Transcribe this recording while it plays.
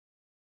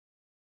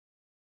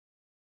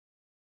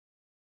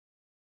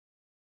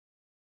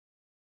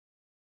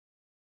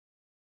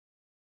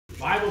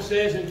Bible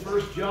says in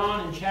 1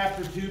 John in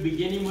chapter 2,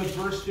 beginning with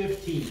verse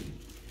 15,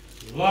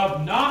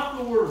 love not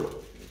the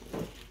world,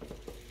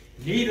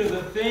 neither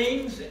the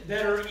things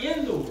that are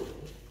in the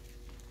world.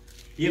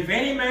 If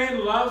any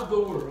man loves the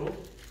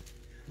world,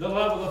 the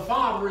love of the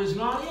Father is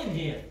not in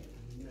him.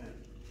 Amen.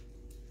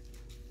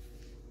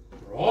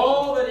 For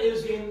all that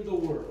is in the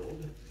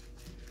world,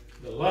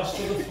 the lust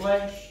of the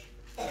flesh,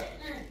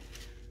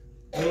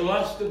 the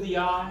lust of the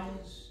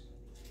eyes,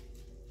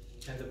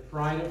 and the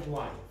pride of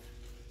life,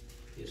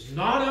 is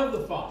not of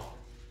the Father,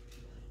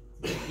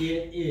 but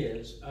it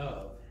is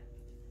of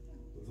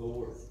the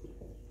world.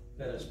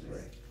 Let us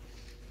pray.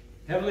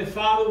 Heavenly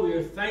Father, we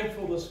are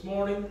thankful this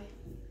morning.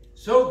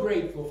 So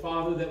grateful,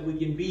 Father, that we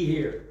can be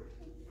here.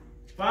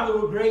 Father,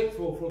 we're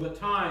grateful for the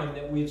time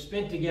that we have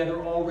spent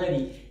together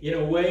already in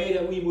a way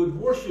that we would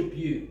worship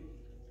you,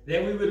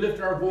 that we would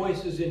lift our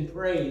voices in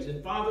praise,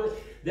 and Father,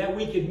 that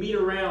we could meet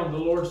around the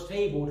Lord's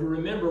table to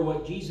remember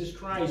what Jesus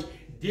Christ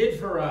did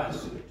for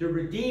us, to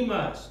redeem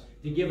us,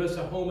 to give us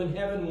a home in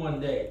heaven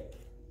one day.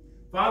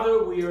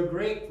 Father, we are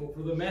grateful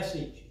for the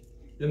message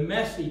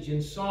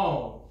in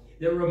song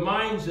that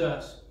reminds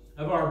us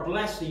of our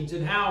blessings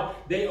and how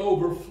they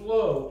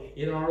overflow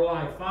in our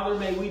life. Father,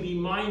 may we be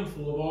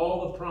mindful of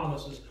all the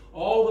promises,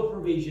 all the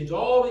provisions,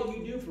 all that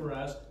you do for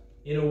us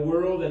in a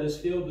world that is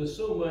filled with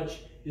so much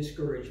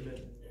discouragement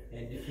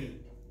and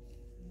defeat.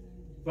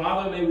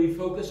 Father, may we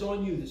focus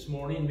on you this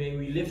morning. May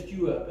we lift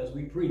you up as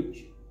we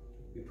preach.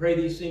 We pray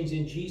these things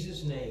in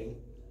Jesus' name.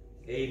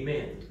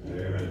 Amen.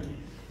 Amen.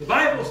 The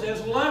Bible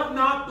says, love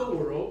not the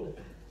world,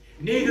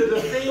 neither the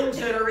things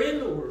that are in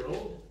the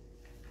world.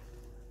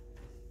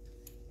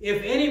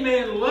 If any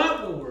man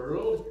love the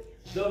world,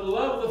 the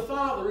love of the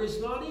Father is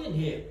not in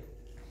him.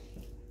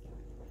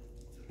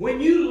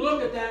 When you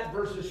look at that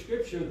verse of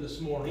Scripture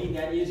this morning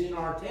that is in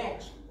our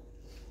text,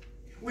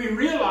 we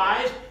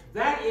realize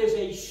that is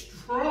a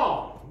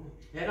strong,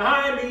 and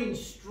I mean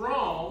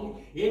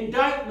strong,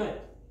 indictment.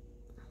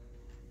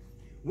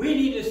 We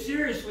need to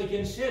seriously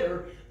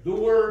consider the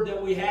word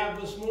that we have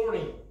this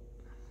morning.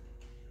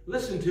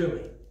 Listen to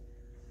me.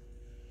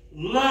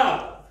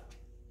 Love.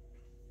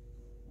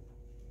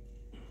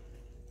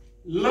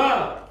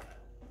 Love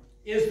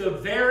is the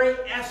very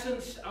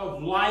essence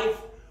of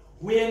life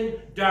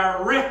when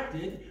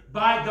directed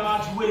by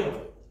God's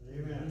will.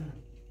 Amen.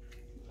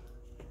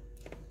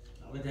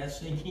 Now let that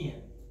sink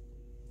in.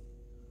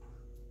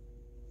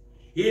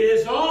 It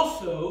is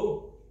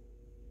also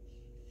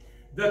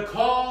the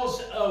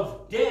cause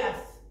of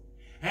death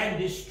and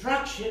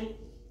destruction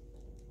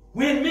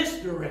when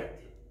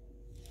misdirected.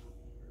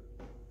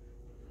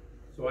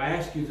 So I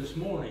ask you this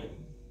morning,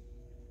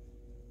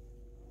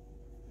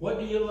 what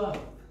do you love?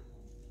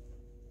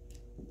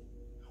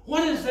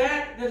 What is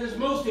that is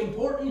most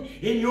important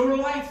in your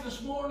life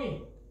this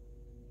morning?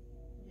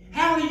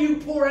 How do you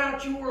pour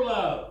out your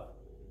love?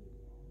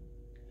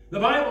 The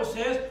Bible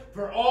says,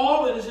 for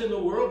all that is in the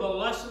world, the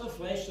lust of the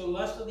flesh, the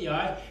lust of the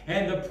eyes,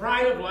 and the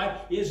pride of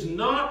life is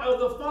not of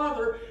the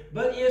Father,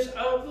 but is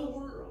of the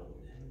world.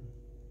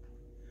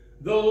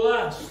 The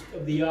lust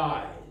of the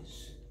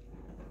eyes,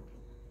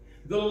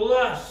 the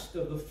lust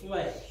of the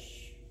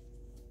flesh.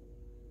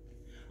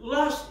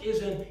 Lust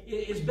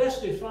is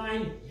best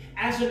defined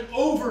as an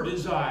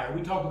over-desire.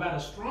 We talk about a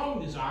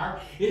strong desire.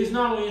 It is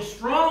not only a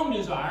strong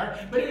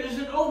desire, but it is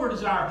an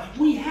over-desire.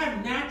 We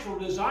have natural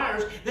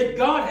desires that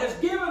God has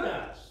given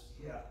us.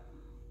 Yeah.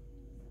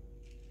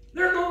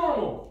 They're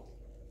normal.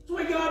 That's the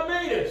way God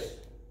made us.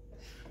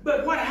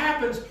 But what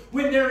happens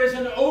when there is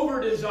an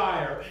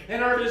over-desire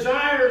and our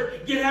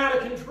desires get out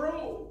of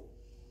control?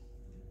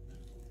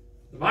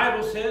 The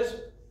Bible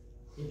says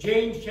in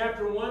James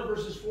chapter 1,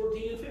 verses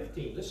 14 and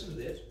 15, listen to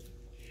this.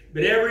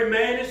 But every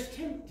man is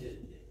tempted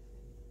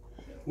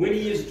when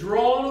he is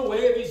drawn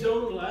away of his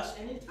own lust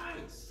and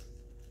enticed.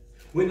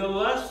 When the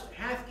lust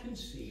hath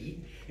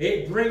conceived,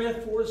 it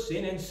bringeth forth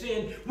sin, and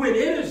sin, when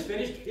it is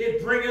finished,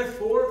 it bringeth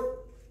forth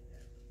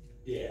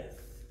death.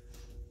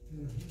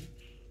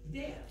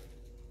 Death.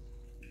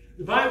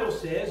 The Bible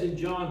says in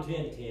John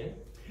 10:10,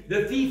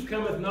 the thief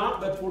cometh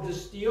not but for to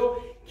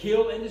steal,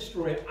 kill, and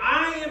destroy.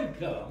 I am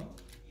come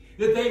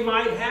that they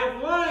might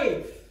have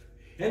life,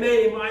 and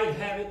they might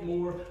have it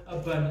more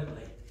abundantly.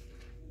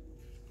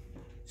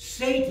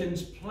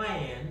 Satan's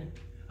plan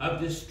of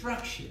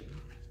destruction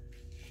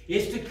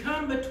is to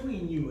come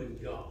between you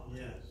and God.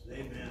 Yes,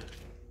 amen.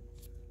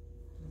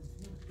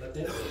 Let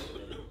that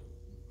be.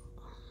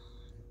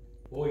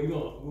 Boy,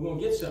 we're going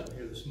to get something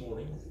here this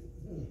morning.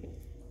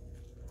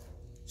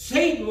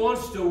 Satan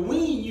wants to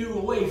wean you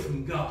away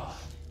from God.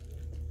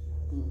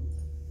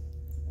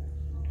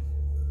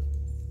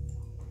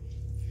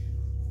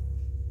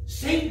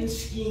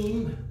 Satan's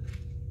scheme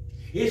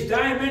is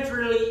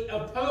diametrically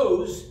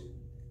opposed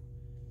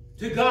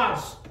to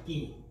God's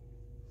scheme.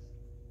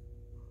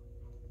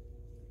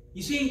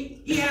 You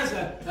see, he has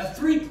a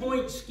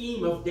three-point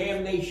scheme of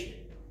damnation.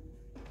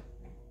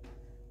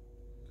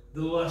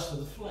 The lust of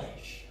the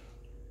flesh,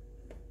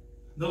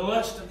 the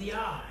lust of the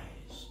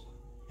eyes,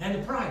 and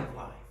the pride of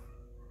life.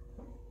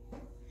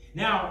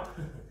 Now,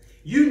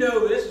 You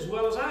know this as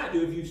well as I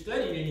do if you've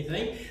studied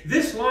anything.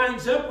 This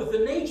lines up with the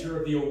nature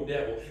of the old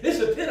devil.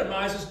 This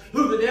epitomizes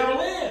who the devil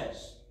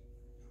is.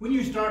 When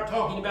you start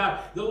talking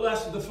about the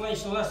lust of the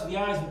flesh, the lust of the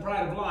eyes, and the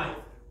pride of life.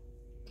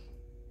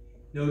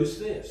 Notice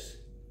this.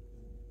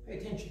 Pay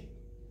attention.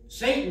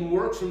 Satan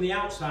works from the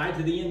outside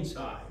to the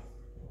inside.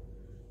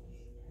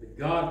 But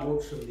God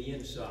works from the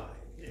inside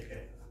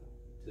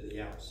to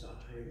the outside.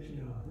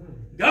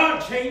 God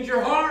changed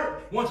your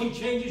heart. Once He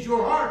changes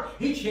your heart,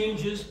 He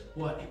changes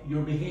what?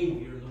 Your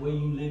behavior, the way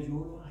you live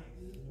your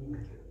life.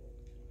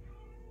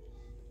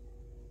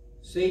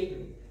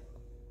 Satan,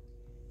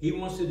 he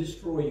wants to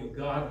destroy you.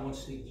 God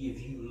wants to give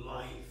you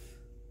life.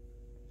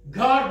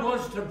 God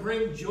wants to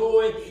bring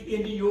joy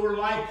into your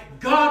life.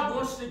 God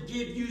wants to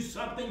give you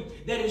something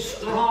that is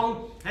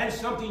strong and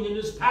something that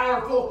is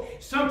powerful.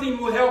 Something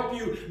will help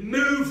you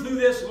move through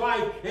this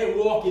life and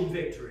walk in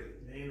victory.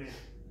 Amen.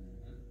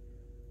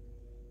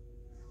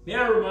 May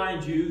I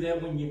remind you that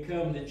when you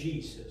come to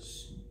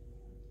Jesus,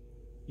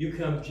 you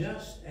come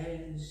just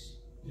as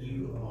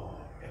you are.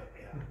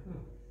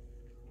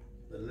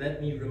 But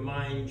let me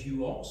remind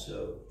you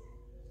also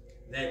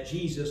that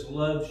Jesus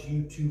loves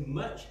you too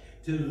much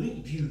to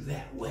leave you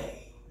that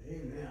way.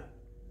 Amen.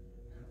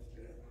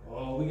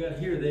 Oh, we got to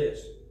hear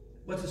this.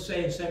 What's it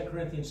say in 2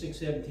 Corinthians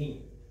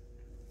 6:17?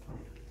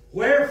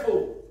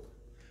 Wherefore,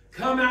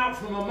 come out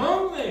from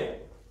among them.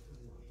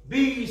 Be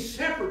ye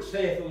separate,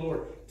 saith the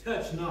Lord.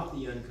 Touch not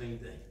the unclean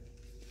thing.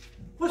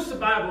 What's the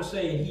Bible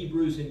say in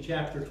Hebrews in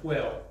chapter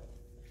 12?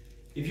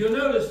 If you'll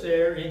notice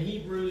there in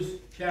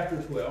Hebrews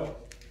chapter 12,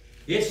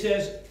 it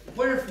says,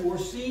 wherefore,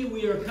 see,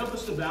 we are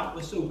compassed about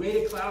with so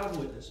great a cloud of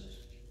witnesses.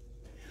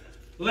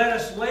 Let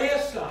us lay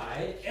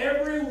aside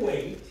every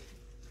weight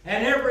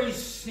and every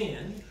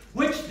sin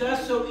which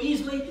does so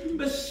easily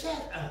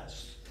beset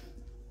us.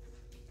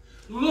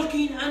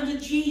 Looking unto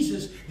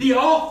Jesus, the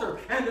author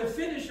and the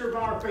finisher of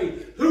our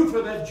faith, who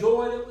for the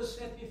joy that was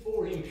set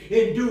before Him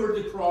endured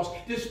the cross,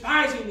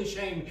 despising the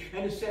shame,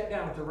 and is set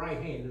down at the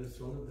right hand of the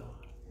throne of God.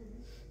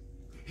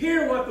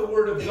 Hear what the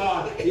Word of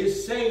God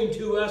is saying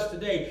to us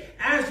today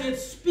as it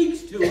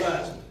speaks to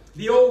us.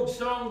 The old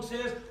song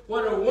says,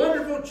 what a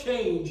wonderful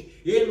change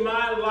in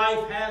my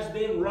life has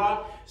been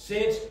wrought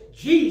since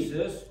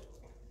Jesus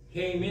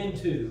came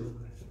into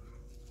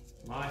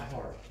my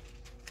heart.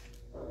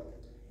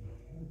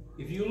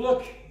 If you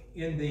look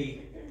in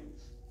the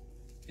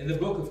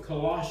book of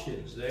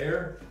Colossians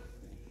there,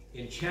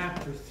 in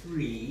chapter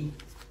 3,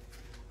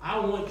 I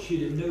want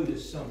you to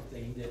notice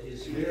something that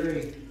is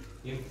very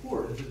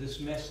important to this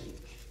message.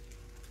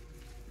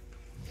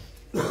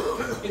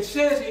 It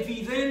says, if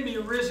ye then be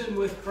risen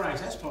with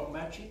Christ. That's talking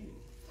about you.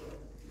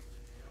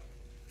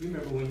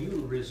 Remember when you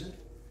were risen,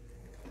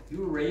 you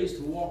were raised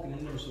to walk in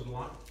the newness of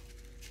life.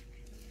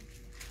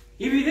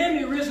 If ye then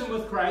be risen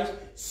with Christ,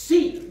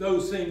 seek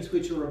those things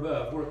which are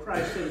above, where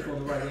Christ sitteth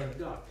on the right hand of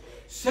God.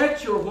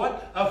 Set your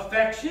what?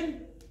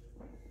 Affection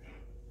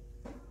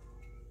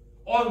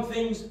on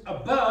things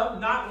above,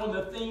 not on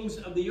the things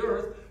of the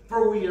earth,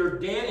 for we are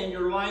dead and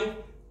your life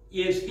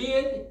is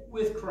hid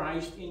with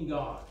Christ in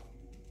God.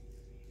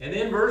 And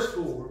then verse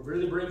 4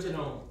 really brings it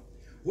home.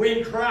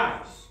 When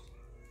Christ,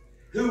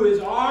 who is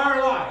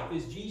our life,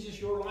 is Jesus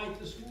your life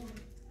this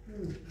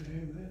morning?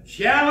 Amen.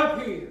 Shall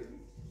appear,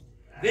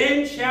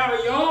 then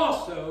shall ye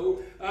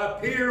also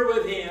appear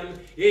with Him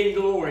in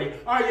glory.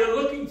 Are you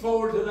looking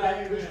forward to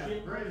that,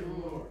 Christian? Praise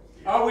the Lord.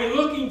 Are we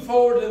looking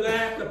forward to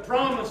that, the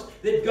promise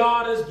that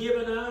God has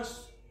given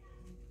us?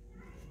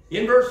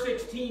 In verse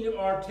 16 of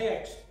our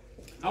text,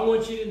 I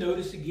want you to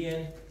notice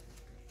again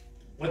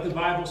what the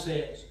Bible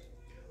says.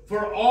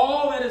 For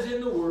all that is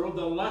in the world,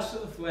 the lust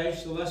of the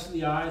flesh, the lust of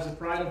the eyes, the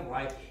pride of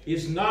life,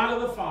 is not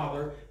of the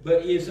Father,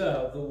 but is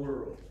of the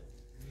world.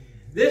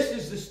 This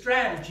is the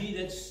strategy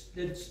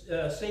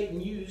that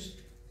Satan used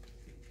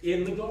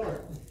in the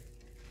garden.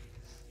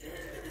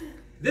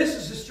 This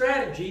is the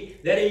strategy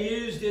that he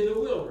used in the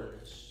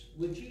wilderness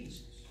with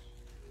Jesus.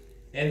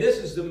 And this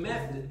is the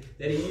method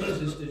that he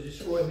uses to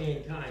destroy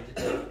mankind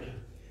today.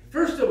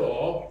 First of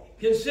all,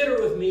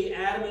 consider with me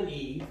Adam and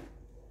Eve.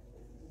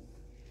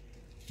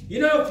 You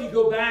know, if you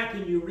go back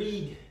and you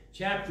read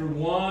chapter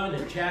 1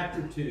 and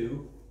chapter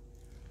 2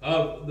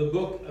 of the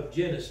book of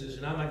Genesis,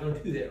 and I'm not going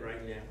to do that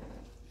right now.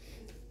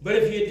 But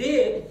if you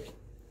did,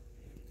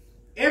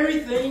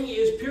 everything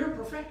is pure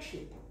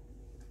perfection.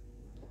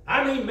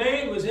 I mean,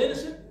 man was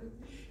innocent.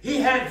 He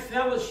had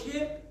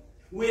fellowship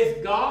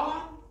with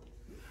God.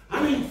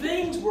 I mean,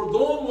 things were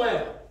going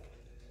well.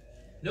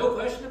 No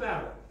question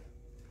about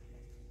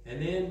it.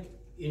 And then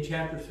in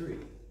chapter 3,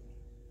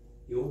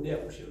 the old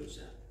devil shows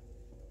up.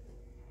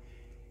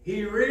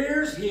 He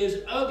rears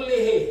his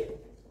ugly head.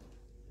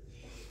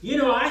 You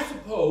know, I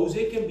suppose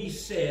it can be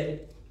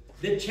said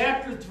that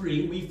chapter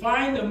 3, we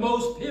find the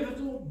most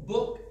pivotal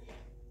book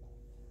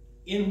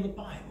in the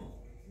Bible.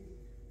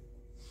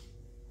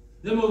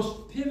 The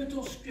most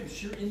pivotal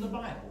scripture in the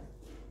Bible.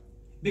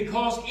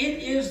 Because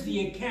it is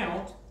the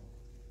account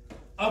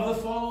of the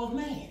fall of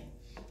man.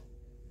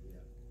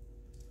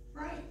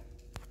 Right.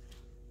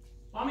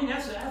 I mean,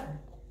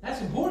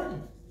 that's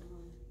important.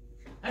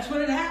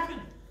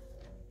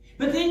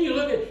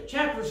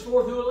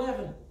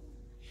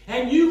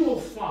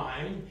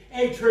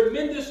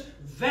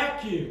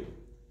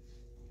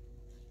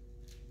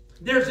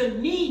 There's a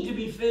need to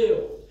be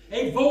filled,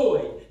 a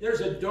void.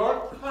 There's a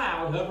dark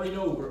cloud hovering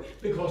over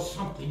because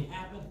something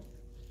happened.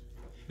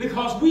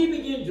 Because we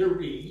begin to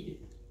read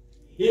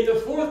in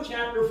the 4th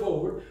chapter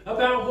forward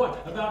about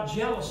what? About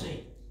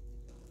jealousy,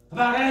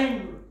 about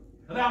anger,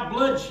 about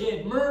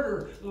bloodshed,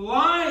 murder,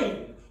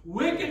 lying,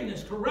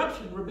 wickedness,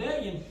 corruption,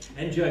 rebellion,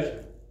 and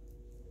judgment.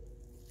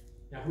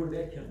 Now, where did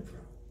that come from?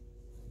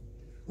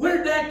 Where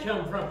did that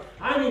come from?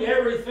 I mean,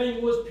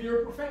 everything was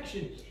pure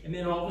perfection. And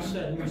then all of a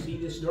sudden, we see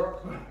this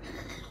dark cloud.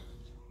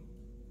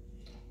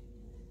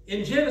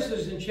 In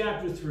Genesis in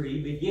chapter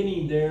 3,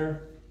 beginning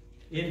there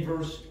in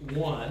verse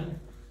 1,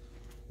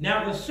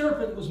 now the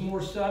serpent was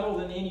more subtle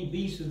than any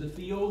beast of the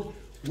field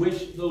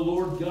which the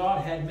Lord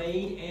God had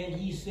made, and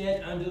he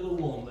said unto the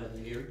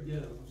woman, here it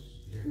goes,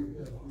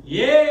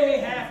 yea,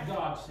 hath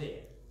God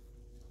said,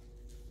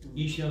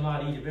 ye shall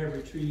not eat of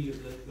every tree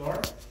of the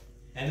garden.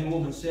 And the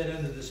woman said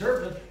unto the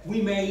serpent,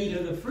 we may eat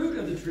of the fruit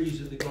of the trees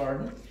of the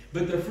garden,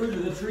 but the fruit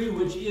of the tree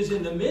which is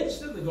in the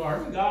midst of the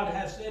garden, God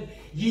hath said,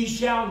 ye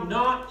shall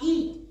not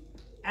eat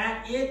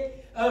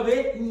of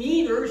it,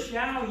 neither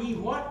shall ye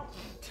what?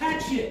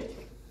 Touch it,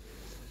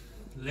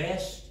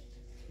 lest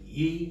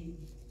ye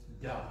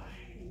die.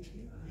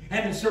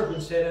 And the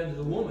serpent said unto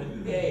the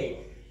woman, ye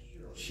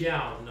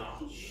shall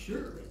not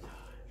surely die.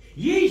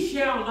 Ye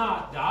shall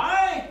not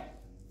die.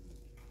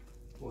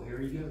 Well, here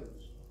he goes.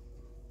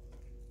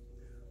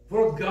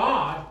 For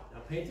God, now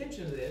pay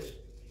attention to this,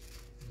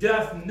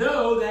 doth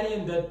know that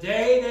in the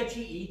day that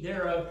ye eat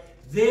thereof,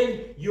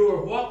 then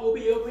your what will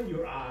be open?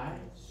 Your eyes.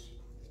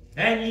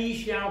 And ye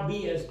shall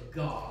be as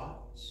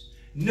gods,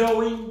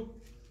 knowing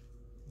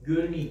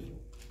good and evil.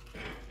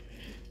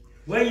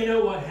 Well, you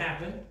know what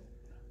happened?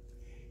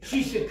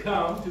 She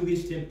succumbed to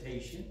his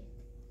temptation.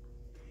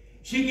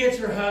 She gets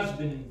her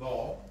husband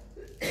involved.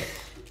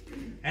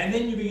 And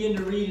then you begin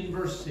to read in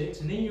verse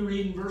 6, and then you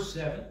read in verse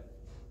 7.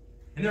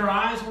 And their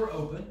eyes were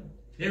open.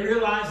 They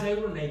realized they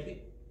were naked.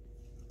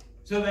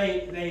 So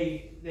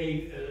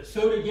they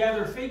sew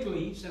together fig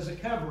leaves as a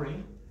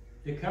covering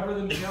to cover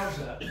themselves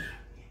up.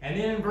 And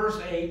then in verse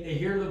 8, they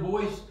hear the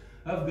voice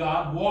of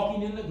God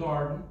walking in the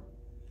garden.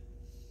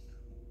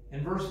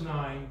 And verse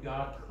 9,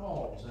 God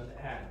calls unto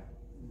Adam.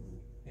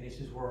 And he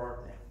says, where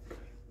art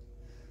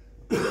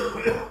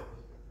thou?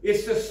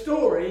 It's the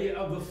story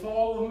of the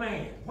fall of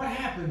man. What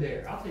happened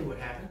there? I'll tell you what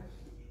happened.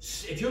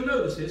 If you'll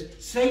notice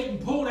this, Satan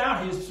pulled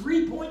out his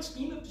 3-point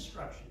scheme of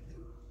destruction.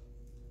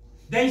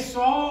 They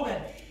saw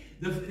that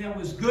that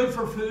was good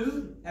for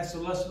food. That's the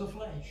lust of the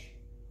flesh.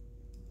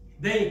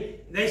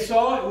 They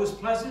saw it was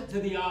pleasant to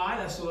the eye.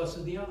 That's the lust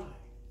of the eye.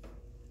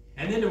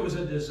 And then there was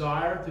a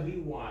desire to be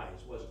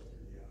wise, wasn't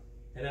there?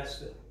 And that's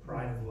the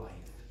pride of life.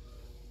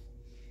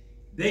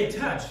 They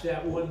touched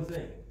that one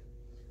thing.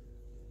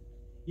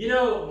 You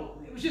know,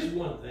 it was just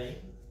one thing.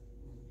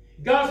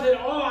 God said,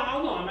 all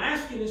I'm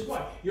asking is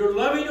what? Your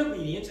loving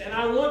obedience, and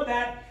I want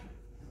that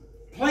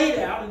played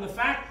out in the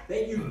fact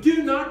that you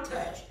do not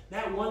touch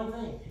that one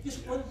thing.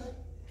 Just one thing.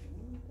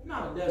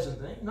 Not a dozen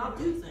things, not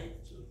 2 things.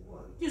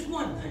 Just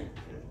one thing.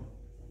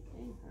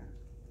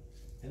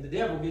 And the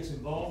devil gets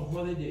involved, and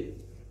what do?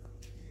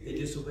 They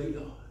disobey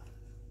God.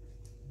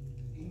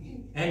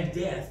 And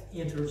death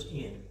enters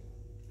in.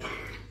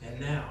 And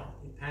now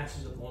it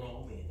passes upon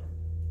all men.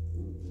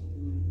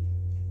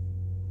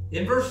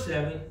 In verse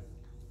 7,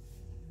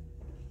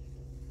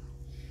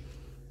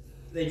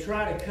 they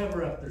try to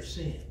cover up their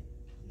sin.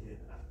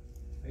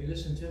 Are you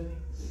listening to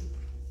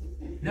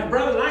me? Now,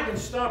 brother, I can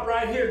stop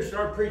right here and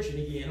start preaching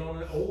again.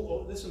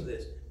 Listen to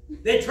this.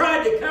 They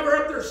tried to cover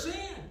up their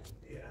sin.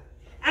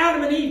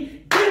 Adam and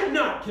Eve did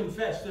not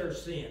confess their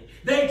sin.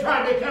 They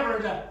tried to cover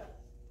it up.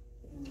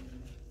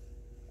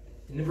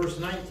 And in verse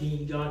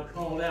 19, God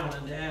called out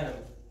unto Adam.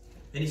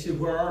 And he said,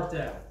 where art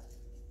thou?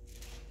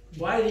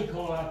 Why did he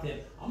call out them?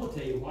 I'm going to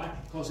tell you why.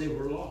 Because they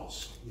were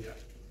lost.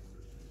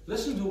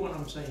 Listen to what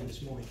I'm saying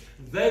this morning.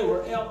 They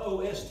were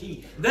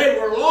L-O-S-T. They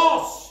were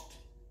lost.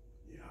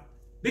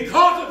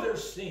 Because of their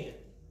sin.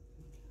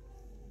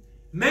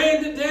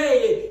 Man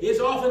today is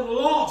often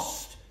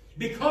lost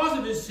because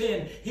of his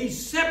sin.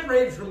 He's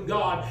separated from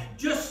God,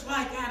 just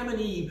like Adam and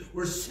Eve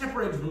were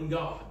separated from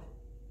God.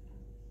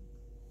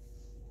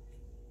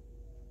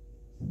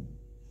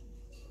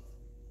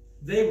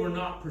 They were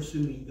not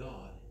pursuing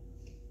God.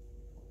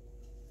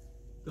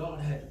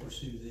 God had to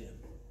pursue them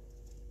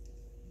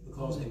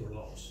because they were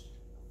lost.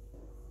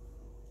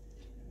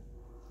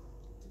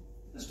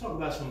 Let's talk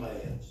about somebody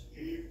else.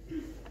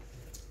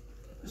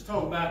 Let's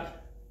talk about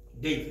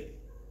David.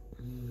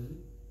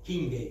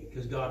 King David,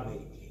 because God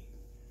made him king.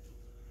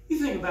 You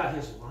think about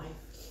his life.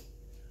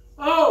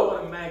 Oh,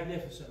 what a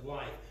magnificent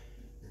life.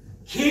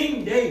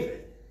 King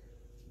David.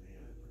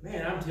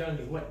 Man, I'm telling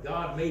you what,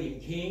 God made him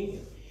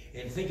king.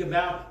 And think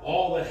about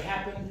all that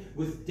happened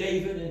with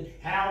David and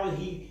how that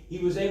he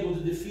was able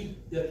to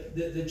defeat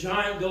the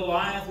giant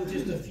Goliath with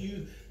just a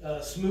few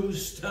smooth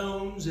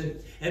stones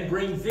and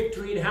bring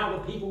victory, and how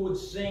the people would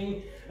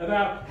sing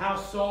about how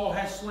Saul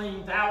has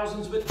slain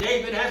thousands, but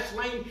David has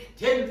slain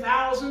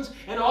 10,000s,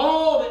 and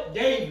all that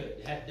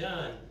David had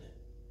done.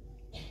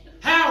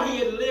 How he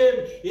had lived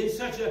in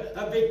such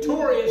a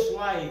victorious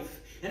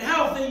life, and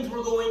how things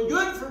were going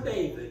good for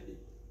David,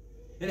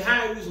 and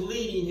how he was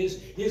leading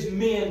his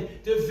men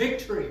to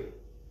victory.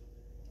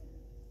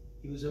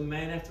 He was a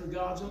man after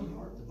God's own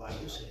heart, the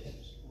Bible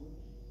says.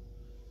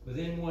 But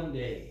then one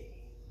day,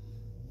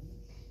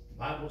 the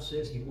Bible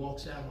says he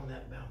walks out on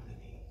that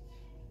balcony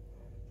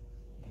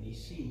and he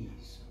sees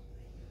something.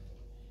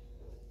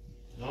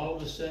 And all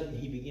of a sudden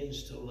he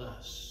begins to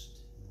lust.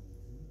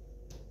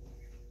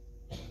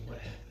 What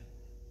happened?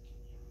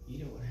 You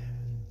know what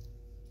happened?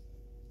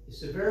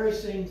 It's the very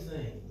same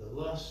thing. The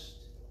lust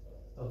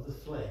of the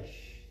flesh,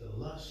 the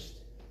lust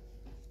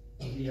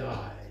of the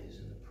eyes,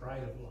 and the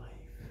pride of life.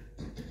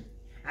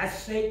 As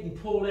Satan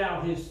pulled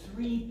out his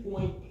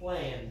three-point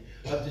plan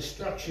of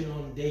destruction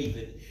on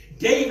David,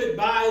 David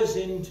buys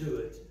into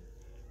it.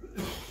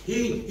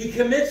 He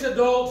commits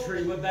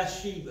adultery with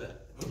Bathsheba.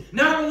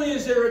 Not only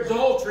is there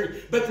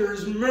adultery, but there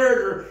is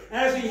murder,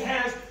 as he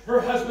has her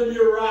husband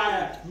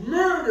Uriah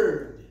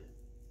murdered.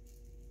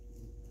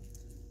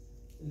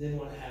 And then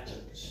what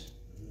happens?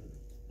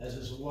 As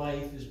his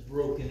life is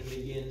broken and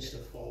begins to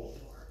fall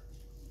apart.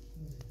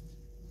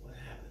 What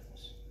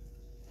happens?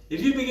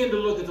 If you begin to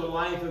look at the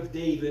life of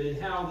David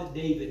and how that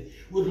David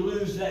would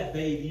lose that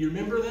baby, you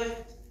remember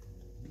that?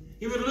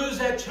 He would lose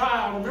that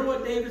child. Remember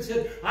what David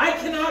said? I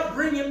cannot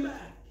bring him back.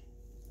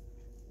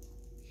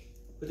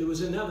 But there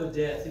was another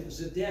death. It was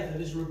the death of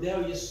his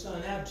rebellious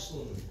son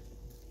Absalom,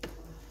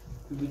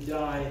 who would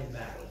die in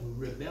battle, who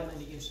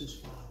rebelling against his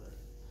father.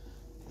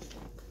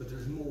 But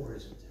there's more,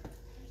 isn't there?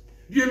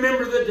 You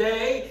remember the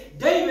day?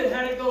 David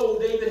had a goal.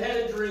 David had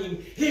a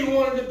dream. He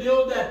wanted to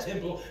build that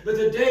temple. But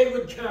the day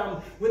would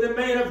come when the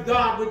man of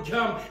God would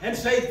come and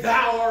say,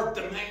 Thou art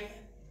the man.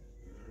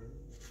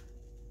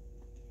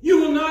 You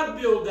will not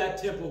build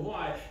that temple.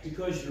 Why?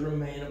 Because you're a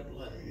man of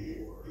blood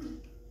and war.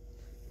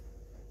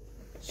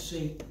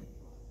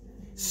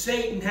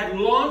 Satan had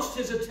launched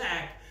his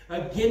attack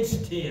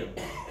against him.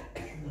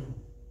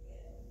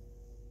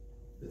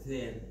 But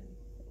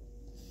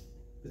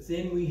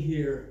then we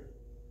hear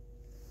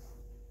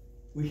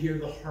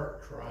the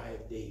heart cry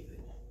of David.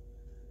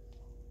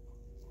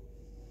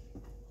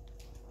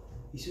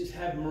 He says,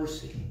 have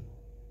mercy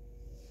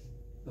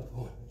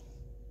upon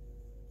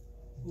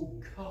me, O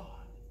God.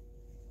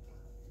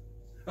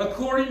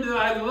 According to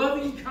thy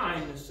loving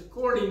kindness,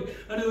 according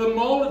unto the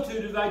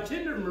multitude of thy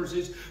tender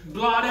mercies,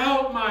 blot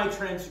out my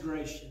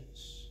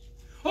transgressions.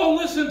 Oh,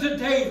 listen to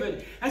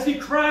David as he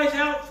cries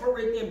out for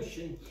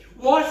redemption.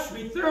 Wash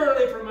me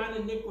thoroughly from mine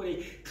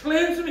iniquity.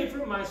 Cleanse me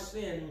from my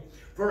sin.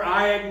 For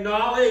I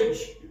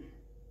acknowledge,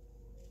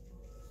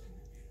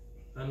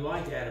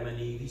 unlike Adam and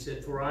Eve, he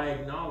said, for I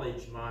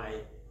acknowledge my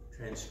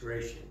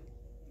transgression,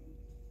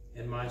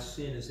 and my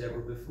sin is ever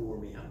before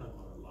me. I'm not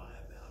going to lie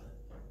about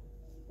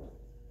it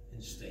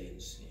and stay in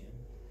sin.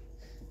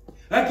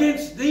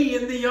 Against thee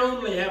and thee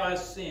only have I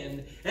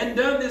sinned, and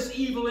done this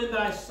evil in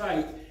thy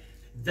sight,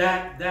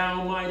 that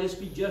thou mightest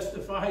be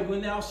justified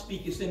when thou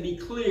speakest, and be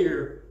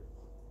clear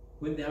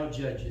when thou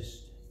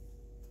judgest.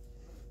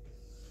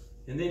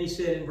 And then he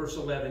said in verse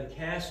 11,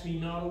 cast me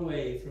not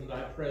away from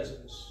thy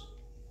presence.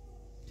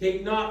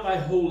 Take not thy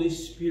Holy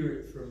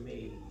Spirit from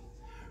me.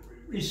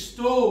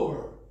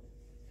 Restore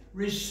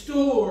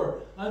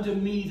unto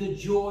me the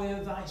joy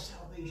of thy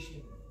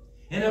salvation,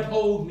 and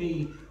uphold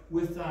me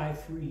with thy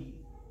free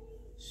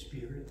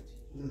spirit.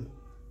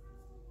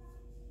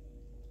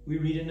 We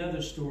read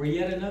another story,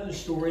 yet another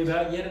story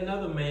about yet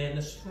another man,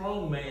 a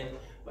strong man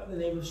by the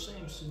name of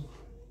Samson.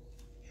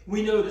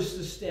 We notice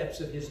the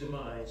steps of his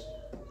demise.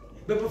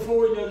 But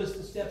before we notice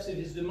the steps of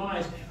his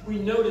demise, we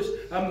notice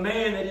a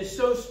man that is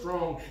so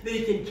strong that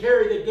he can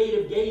carry the gate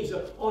of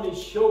Gaza on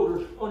his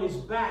shoulder, on his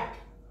back.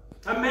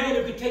 A man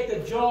who could take the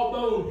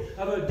jawbone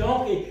of a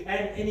donkey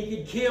and he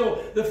could kill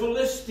the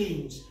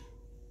Philistines.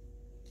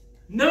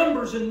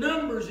 Numbers and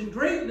numbers and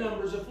great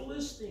numbers of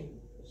Philistines.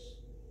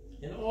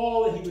 And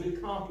all that he would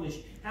accomplish,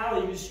 how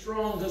he was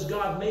strong because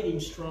God made him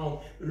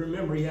strong. But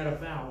remember, he had a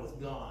vow with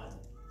God.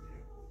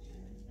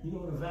 You know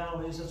what a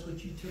vow is? That's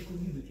what you took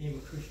when you became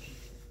a Christian.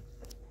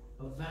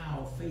 A vow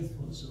of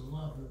faithfulness and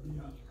love and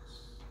obedience.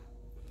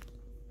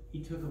 He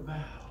took a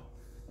vow.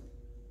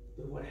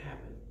 But what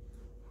happened?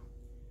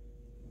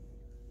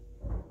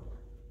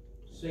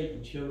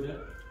 Satan showed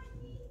up.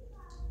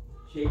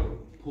 Satan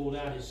pulled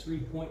out his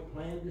three-point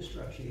plan of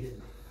destruction,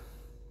 didn't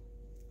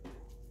he?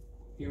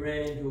 He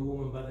ran into a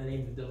woman by the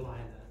name of Delilah.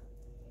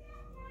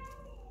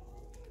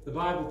 The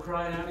Bible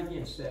cried out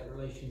against that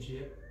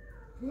relationship,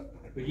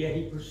 but yet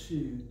he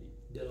pursued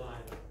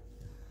Delilah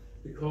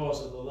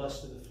because of the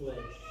lust of the flesh,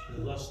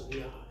 the lust of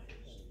the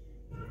eyes,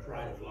 and the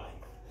pride of life.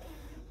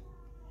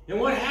 And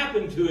what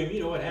happened to him?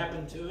 You know what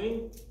happened to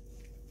him?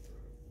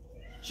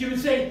 She would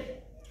say,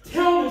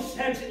 tell me,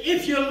 Samson,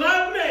 if you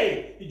love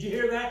me. Did you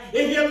hear that?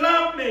 If you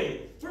love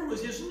me. Where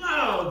was his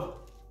love?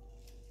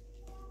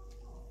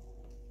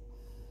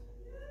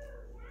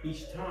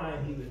 Each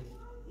time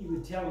he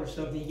would tell her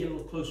something, he'd get a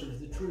little closer to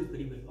the truth, but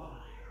he would lie.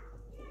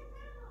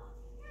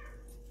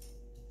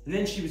 And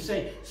then she would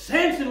say,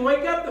 Samson,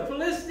 wake up, the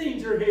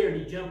Philistines are here. And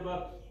he'd jump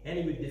up and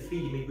he would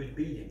defeat him, he would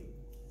beat him.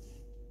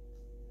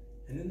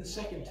 And then the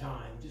second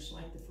time, just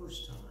like the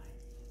first time.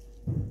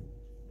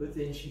 But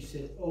then she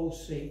said, oh,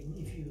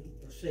 Samson,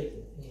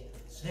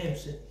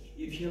 Samson,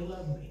 if you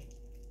love me,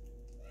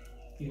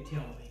 you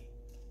tell me.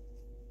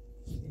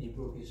 And he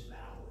broke his vow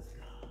with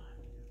God.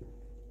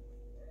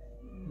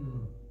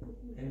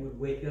 And would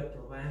wake up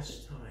the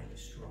last time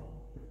strong.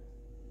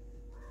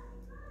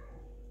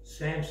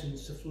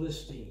 Samson's the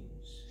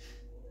Philistines.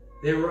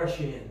 They rush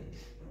in.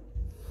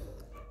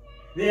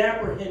 They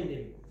apprehend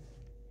him.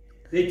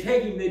 They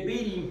take him, they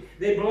beat him,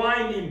 they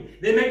blind him,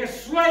 they make a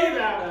slave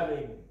out of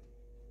him.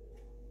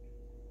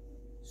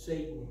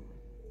 Satan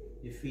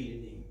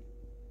defeated him.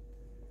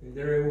 And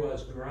there he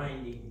was,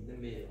 grinding the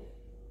mill.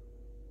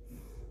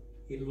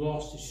 He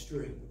lost his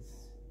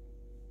strength.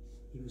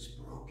 He was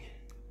broken.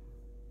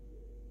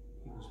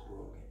 He was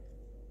broken.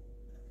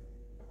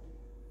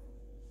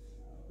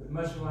 But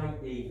much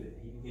like David,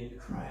 he began to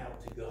cry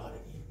out to God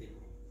again, didn't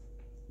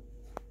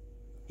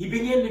he? He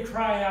began to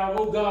cry out,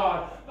 oh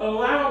God,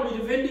 allow me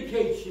to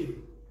vindicate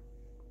you.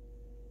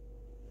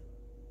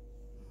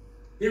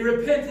 He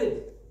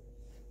repented.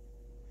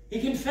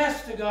 He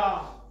confessed to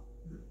God.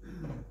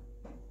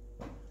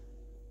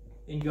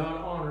 And God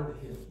honored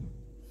him.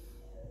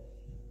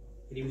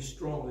 And he was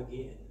strong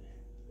again.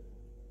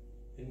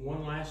 And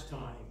one last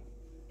time,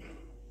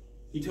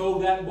 he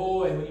told that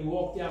boy when he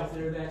walked out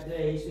there that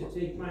day, he said,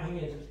 take my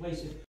hands and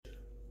place it.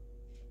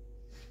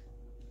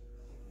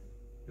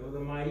 And with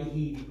a mighty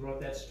heat, he brought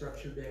that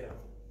structure down.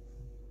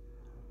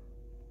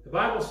 The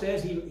Bible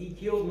says he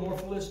killed more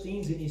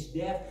Philistines in his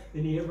death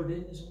than he ever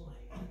did in his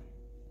life.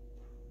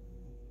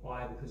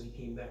 Why? Because he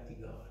came back to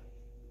God.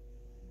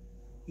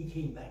 He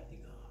came back to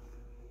God.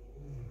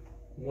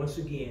 Once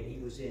again, he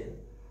was in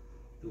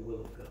the will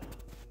of God.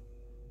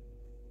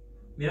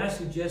 May I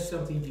suggest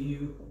something to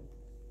you?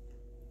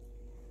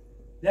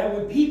 That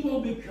when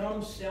people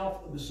become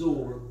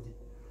self-absorbed,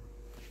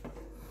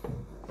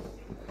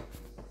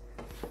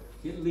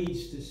 it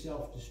leads to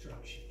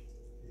self-destruction.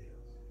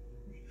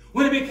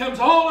 When it becomes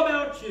all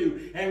about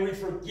you and we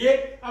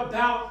forget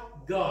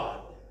about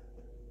God,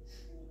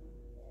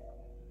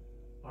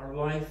 our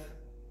life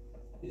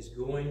is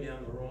going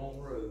down the wrong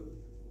road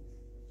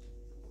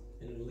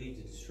and it will lead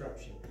to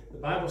destruction. The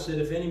Bible said,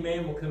 if any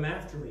man will come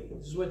after me,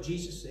 this is what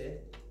Jesus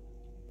said,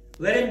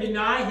 let him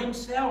deny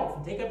himself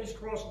and take up his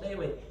cross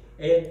daily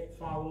and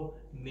follow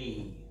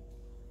me.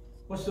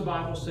 What's the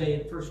Bible say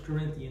in 1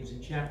 Corinthians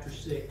in chapter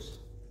 6?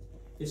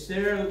 It's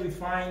there that we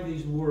find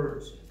these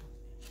words.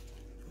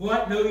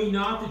 What, know ye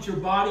not that your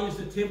body is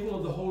the temple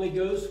of the Holy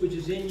Ghost which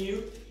is in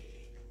you,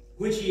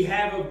 which ye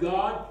have of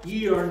God?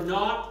 Ye are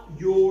not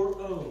your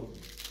own.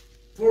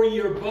 For ye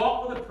are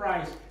bought with a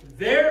price.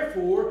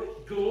 Therefore,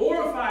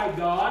 glorify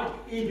God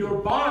in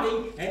your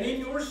body and in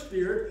your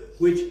spirit,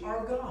 which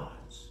are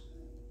God's.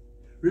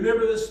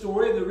 Remember the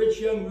story of the rich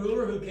young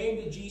ruler who came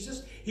to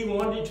Jesus? He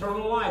wanted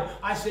eternal life.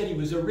 I said he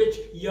was a rich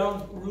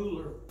young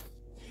ruler.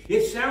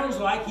 It sounds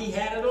like he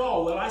had it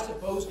all. Well, I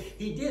suppose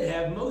he did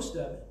have most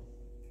of it.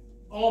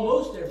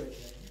 Almost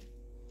everything.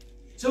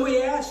 So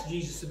he asked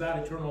Jesus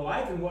about eternal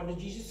life, and what did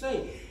Jesus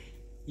say?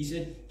 He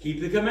said,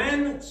 keep the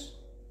commandments.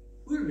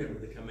 We remember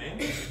the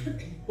commandments.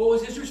 What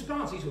was his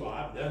response? He said, well,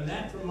 I've done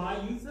that from my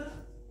youth up.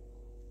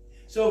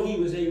 So he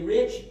was a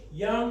rich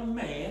young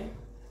man,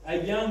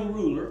 a young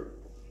ruler.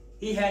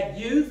 He had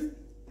youth,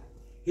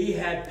 he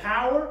had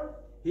power,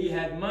 he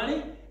had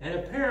money, and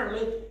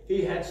apparently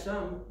he had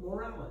some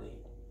morality.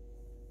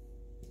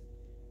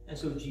 And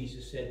so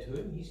Jesus said to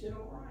him, he said,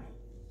 all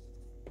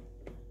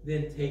right,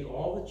 then take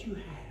all that you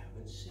have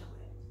and sell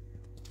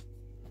it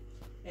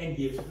and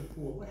give to the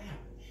poor. What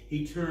happened?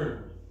 He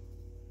turned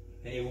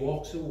and he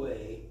walks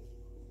away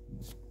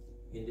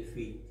in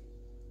defeat.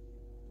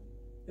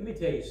 Let me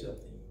tell you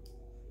something.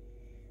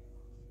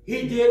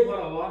 He did what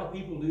a lot of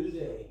people do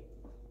today.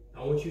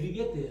 I want you to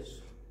get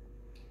this.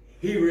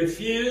 He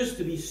refused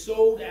to be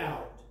sold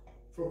out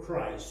for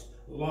Christ,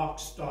 lock,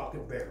 stock,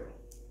 and barrel.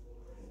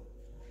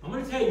 I'm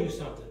going to tell you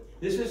something.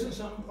 This isn't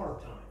something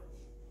part-time.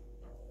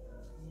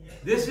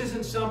 This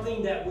isn't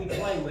something that we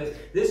play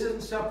with. This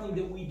isn't something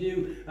that we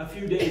do a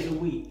few days a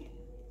week.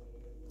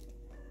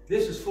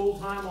 This is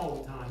full-time all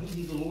the time. He's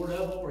either Lord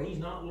of all or he's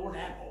not Lord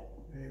at all.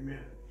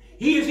 Amen.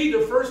 He is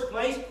either first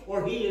place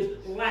or he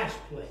is last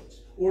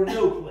place or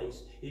no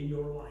place in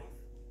your life.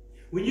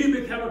 When you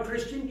become a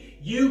Christian,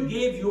 you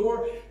give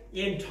your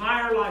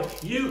entire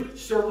life. You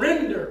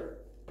surrender.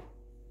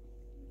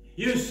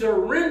 You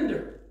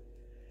surrender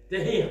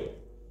to Him.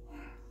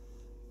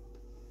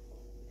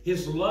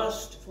 His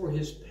lust for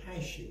his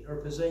passion or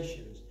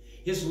possessions,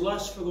 his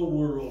lust for the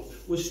world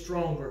was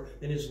stronger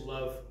than his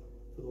love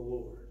for the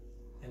Lord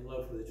and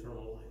love for the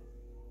eternal life.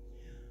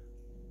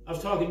 I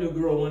was talking to a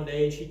girl one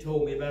day and she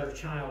told me about her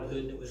childhood,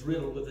 and it was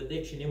riddled with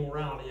addiction,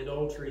 immorality,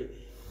 adultery,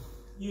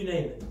 you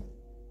name it.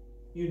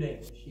 You name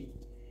it.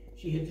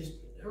 She had just,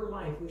 her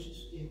life was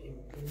just in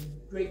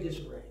great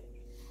disarray.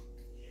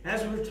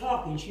 As we were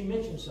talking, she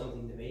mentioned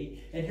something to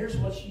me, and here's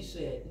what she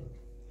said.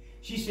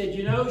 She said,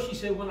 you know, she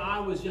said, when I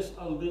was just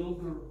a little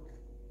girl,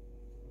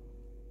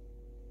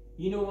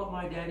 you know what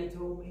my daddy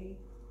told me?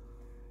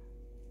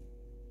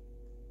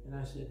 And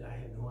I said, I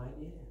have no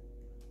idea.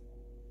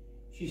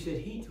 She said,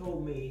 he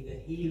told me that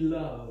he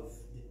loved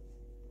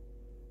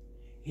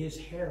his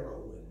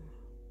heroine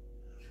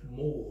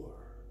more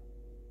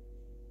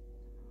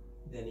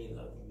than he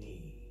loved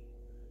me.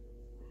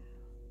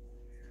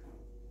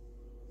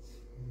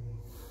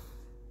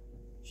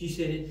 She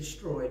said, it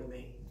destroyed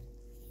me.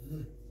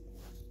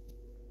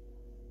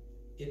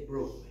 It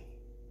broke me.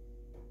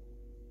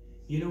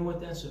 You know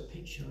what that's a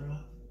picture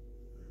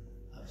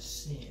of? Of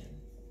sin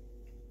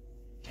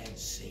and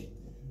Satan.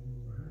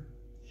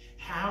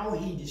 How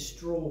he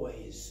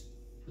destroys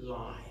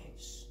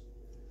lives.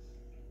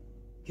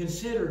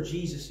 Consider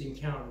Jesus'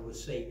 encounter with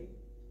Satan.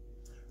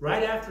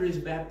 Right after his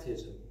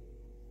baptism,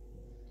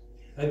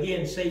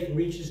 again, Satan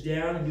reaches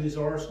down into his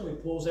arsenal. He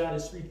pulls out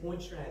his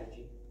three-point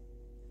strategy.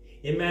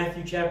 In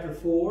Matthew chapter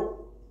 4,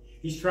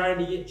 he's trying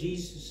to get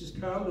Jesus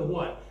to come to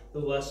what? The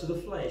lust of the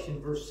flesh.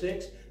 In verse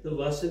 6, the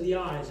lust of the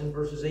eyes. In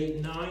verses 8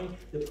 and 9,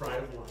 the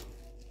pride of life.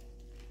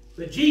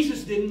 But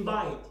Jesus didn't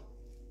bite.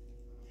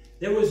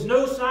 There was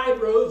no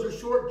side roads or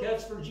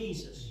shortcuts for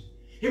Jesus.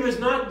 He was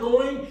not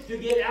going to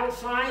get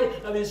outside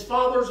of his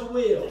Father's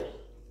will.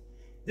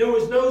 There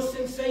was no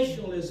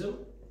sensationalism.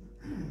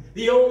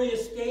 The only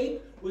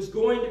escape was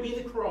going to be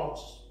the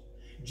cross.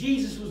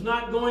 Jesus was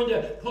not going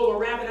to pull a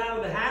rabbit out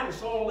of the hat and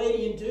saw a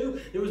lady in two.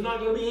 There was not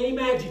going to be any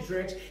magic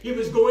tricks. He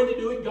was going to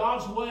do it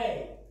God's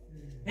way.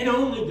 And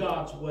only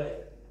God's way.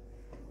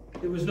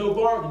 There was no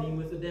bargaining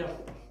with the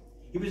devil.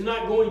 He was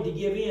not going to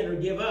give in or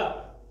give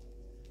up.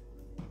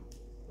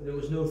 But there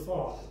was no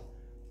thought of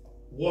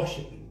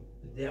worshiping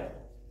the devil.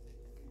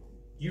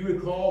 Do you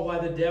recall why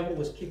the devil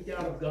was kicked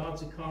out of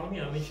God's economy?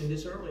 I mentioned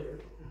this earlier.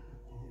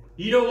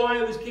 You know why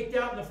he was kicked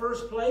out in the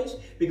first place?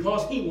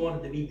 Because he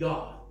wanted to be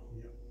God.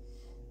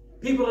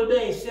 People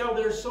today sell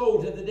their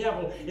soul to the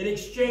devil in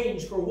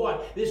exchange for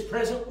what? This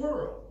present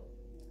world.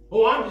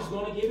 Oh, I'm just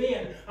going to give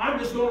in. I'm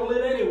just going to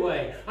live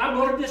anyway. I'm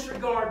going to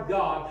disregard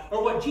God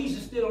or what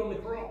Jesus did on the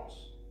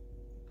cross.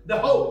 The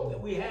hope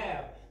that we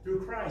have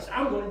through Christ.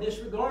 I'm going to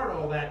disregard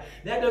all that.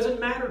 That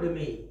doesn't matter to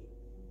me.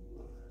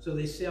 So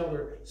they sell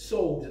their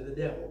soul to the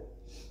devil.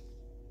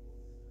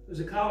 There was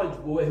a college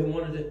boy who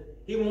wanted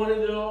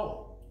it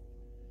all.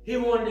 He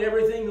wanted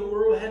everything the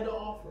world had to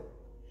offer.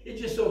 It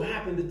just so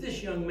happened that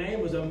this young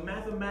man was a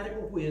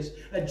mathematical whiz,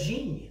 a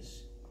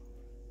genius.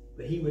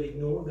 But he would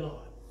ignore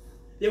God.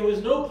 There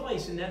was no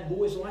place in that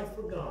boy's life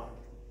for God.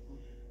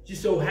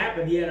 Just so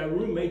happened he had a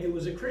roommate that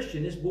was a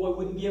Christian. This boy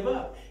wouldn't give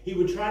up. He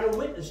would try to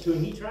witness to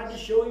him. He tried to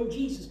show him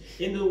Jesus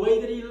in the way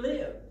that he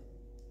lived.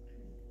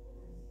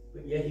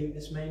 But yet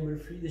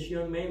this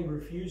young man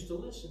refused to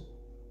listen.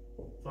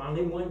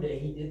 Finally, one day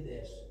he did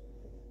this.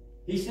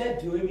 He said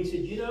to him, he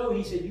said,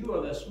 you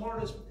are the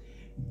smartest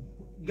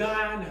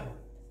guy I know.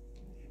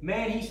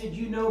 Man, he said,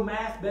 you know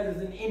math better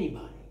than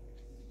anybody.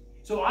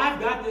 So I've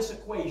got this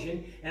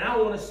equation, and I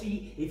want to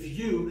see if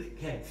you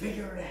can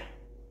figure it out.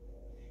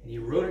 And he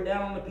wrote it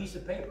down on a piece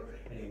of paper,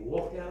 and he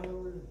walked out of the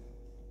room.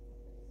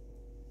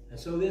 And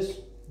so this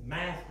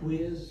math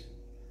whiz,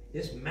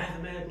 this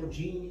mathematical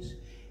genius,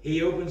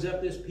 he opens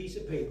up this piece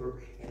of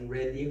paper and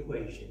read the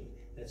equation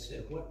that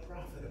said, what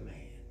profit a man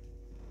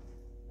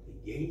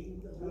to gain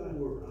the whole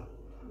world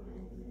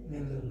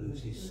and to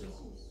lose his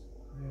soul?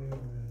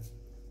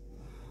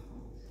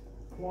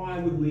 Why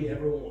would we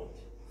ever want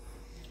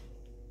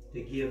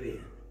to give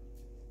in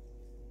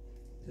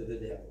to the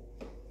devil?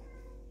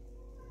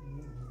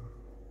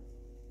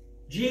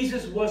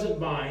 Jesus wasn't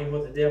buying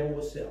what the devil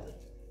was selling.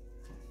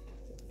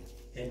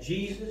 And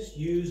Jesus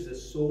used the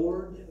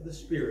sword of the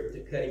Spirit to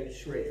cut him to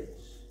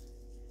shreds.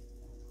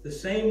 The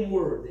same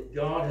word that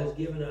God has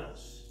given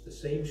us, the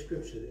same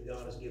scripture that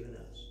God has given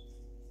us,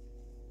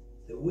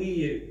 that we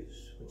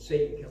use when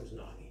Satan comes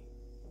knocking.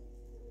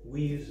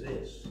 We use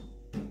this,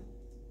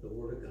 the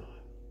Word of God.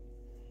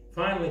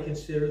 Finally,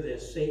 consider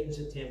this, Satan's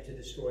attempt to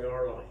destroy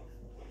our life.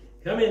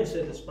 Come in,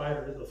 said the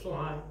spider to the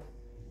fly,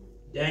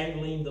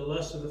 dangling the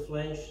lust of the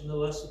flesh and the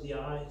lust of the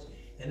eyes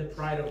and the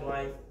pride of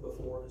life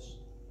before us.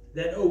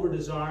 That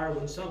over-desire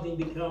when something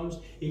becomes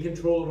in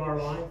control of our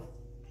life.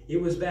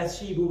 It was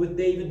Bathsheba with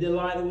David,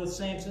 Delilah with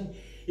Samson.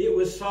 It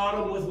was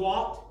Sodom with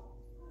Lot.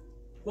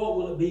 What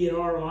will it be in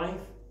our life?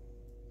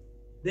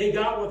 They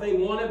got what they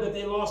wanted, but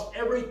they lost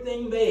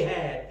everything they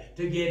had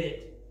to get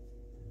it.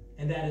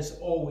 And that is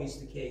always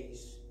the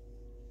case.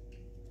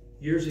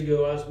 Years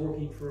ago, I was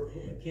working for a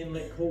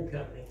Kenlick coal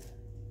company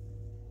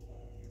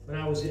when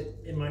I was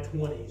in my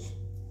 20s.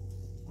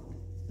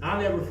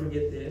 I'll never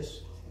forget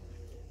this.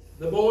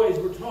 The boys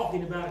were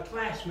talking about a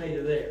classmate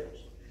of theirs.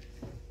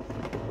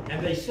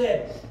 And they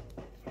said,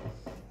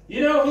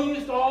 you know, he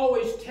used to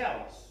always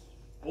tell us,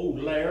 old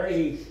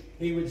Larry,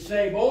 he would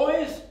say,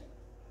 boys,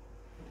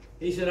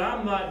 he said,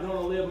 I'm not going to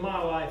live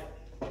my life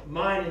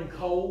mining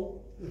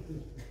coal,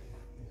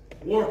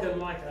 working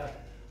like a,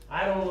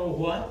 I don't know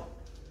what.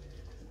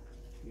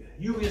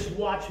 You just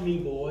watch me,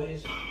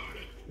 boys.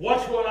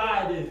 Watch what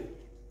I do.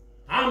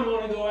 I'm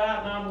going to go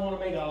out and I'm going to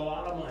make a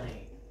lot of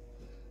money.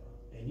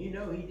 And you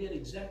know he did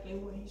exactly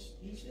what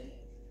he said.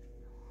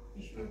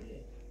 He sure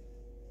did.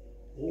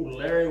 Old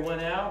Larry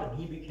went out and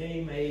he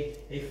became a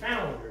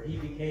founder. He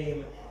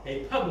became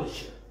a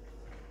publisher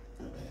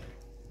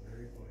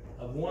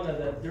of one of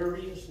the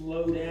dirtiest,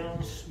 low-down,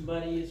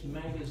 smuttiest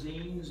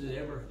magazines that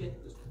ever hit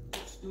the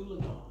stool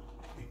of God.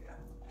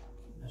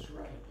 That's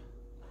right.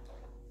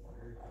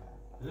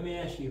 Let me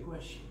ask you a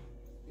question.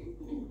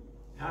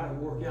 How did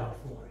it work out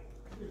for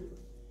him?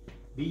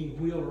 Being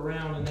wheeled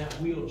around in that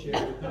wheelchair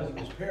because he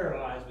was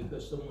paralyzed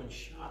because someone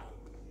shot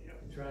him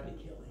and tried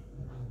to kill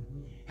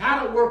him.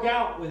 How did it work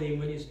out with him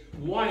when his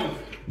wife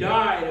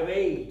died of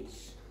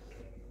AIDS?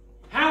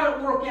 How did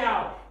it work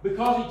out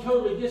because he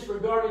totally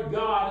disregarded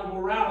God and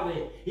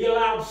morality? He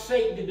allowed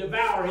Satan to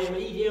devour him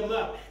and eat him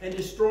up and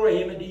destroy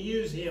him and to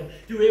use him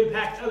to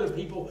impact other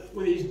people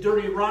with his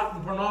dirty,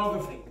 rotten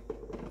pornography.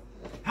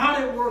 How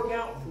did it work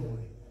out for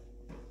him?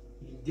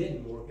 It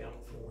didn't work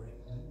out for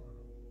him.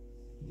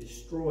 He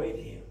destroyed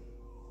him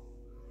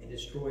and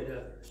destroyed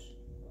others.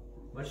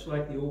 Much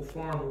like the old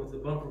farmer with the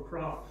bumper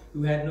crop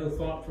who had no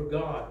thought for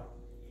God.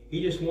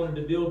 He just wanted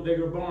to build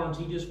bigger barns.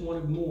 He just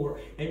wanted more.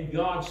 And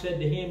God said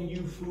to him,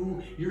 "You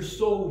fool, your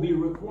soul will be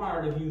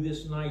required of you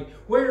this night."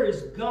 Where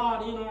is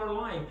God in our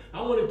life?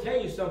 I want to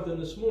tell you something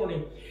this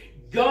morning.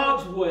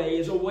 God's way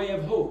is a way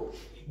of hope.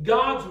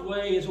 God's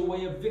way is a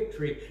way of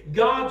victory.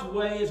 God's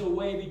way is a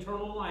way of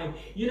eternal life.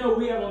 You know,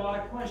 we have a lot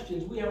of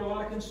questions. We have a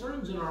lot of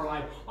concerns in our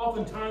life.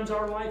 Oftentimes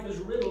our life is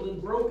riddled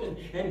and broken.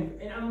 And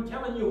I'm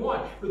telling you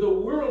what, the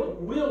world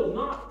will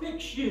not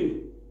fix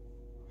you.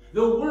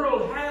 The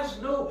world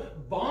has no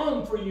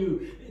balm for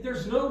you.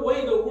 There's no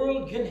way the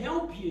world can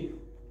help you.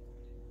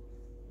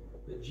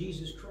 But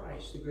Jesus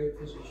Christ, the great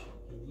physician,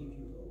 can give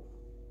you hope.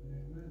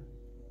 Amen.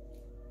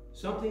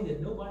 Something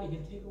that nobody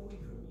can take away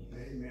from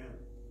you. Amen.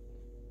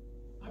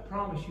 I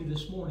promise you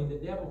this morning, the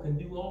devil can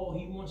do all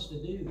he wants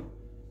to do,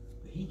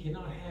 but he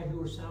cannot have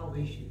your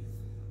salvation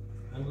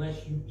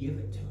unless you give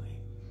it to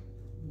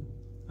him,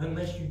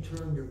 unless you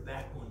turn your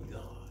back on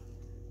God.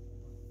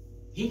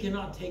 He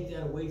cannot take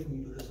that away from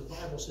you because the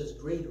Bible says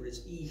greater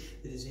is he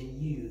that is in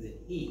you than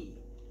he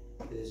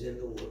that is in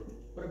the world.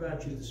 What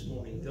about you this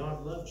morning?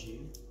 God loves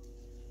you.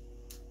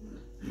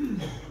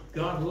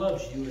 God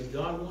loves you, and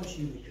God wants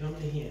you to come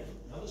to him.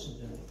 Now listen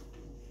to me.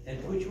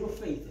 And put your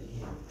faith in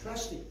him.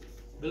 Trust him.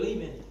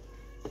 Believe in him.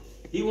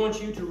 He wants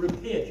you to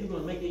repent. You're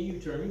going to make a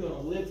U-turn. You're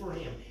going to live for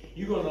him.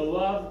 You're going to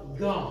love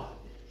God.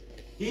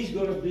 He's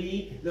going to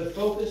be the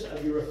focus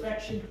of your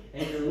affection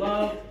and your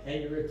love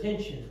and your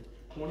attention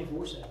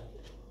 24/7.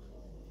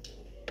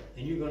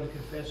 And you're going to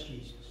confess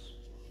Jesus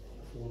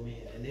before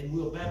men. And then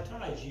we'll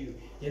baptize you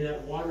in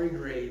that watery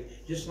grave,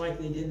 just like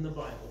they did in the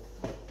Bible.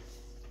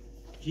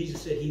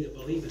 Jesus said, "He that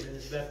believeth and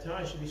is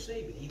baptized shall be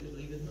saved, but he that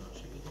believeth not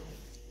shall be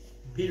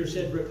damned." Peter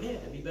said,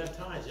 "Repent and be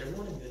baptized, every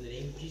one of you, in the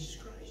name of Jesus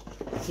Christ,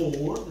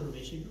 for the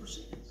remission of your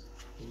sins,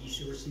 and ye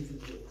shall receive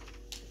the gift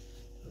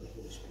of the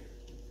Holy Spirit."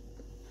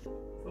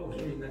 Folks,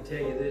 the reason I tell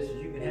you this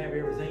is you can have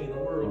everything in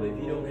the world if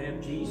you don't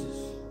have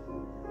Jesus.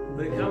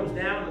 When it comes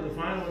down to the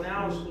final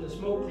analysis, when the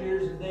smoke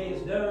clears and the day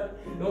is done,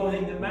 the only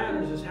thing that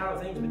matters is how are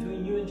things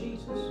between you and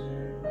Jesus.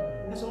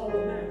 That's all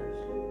that matters.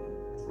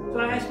 So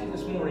I ask you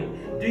this morning,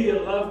 do you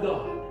love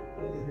God?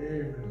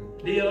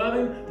 Do you love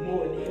him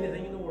more than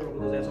anything in the world?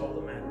 Because that's all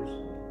that matters.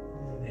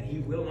 And he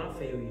will not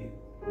fail you.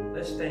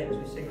 Let's stand as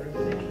we sing our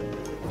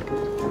invitation.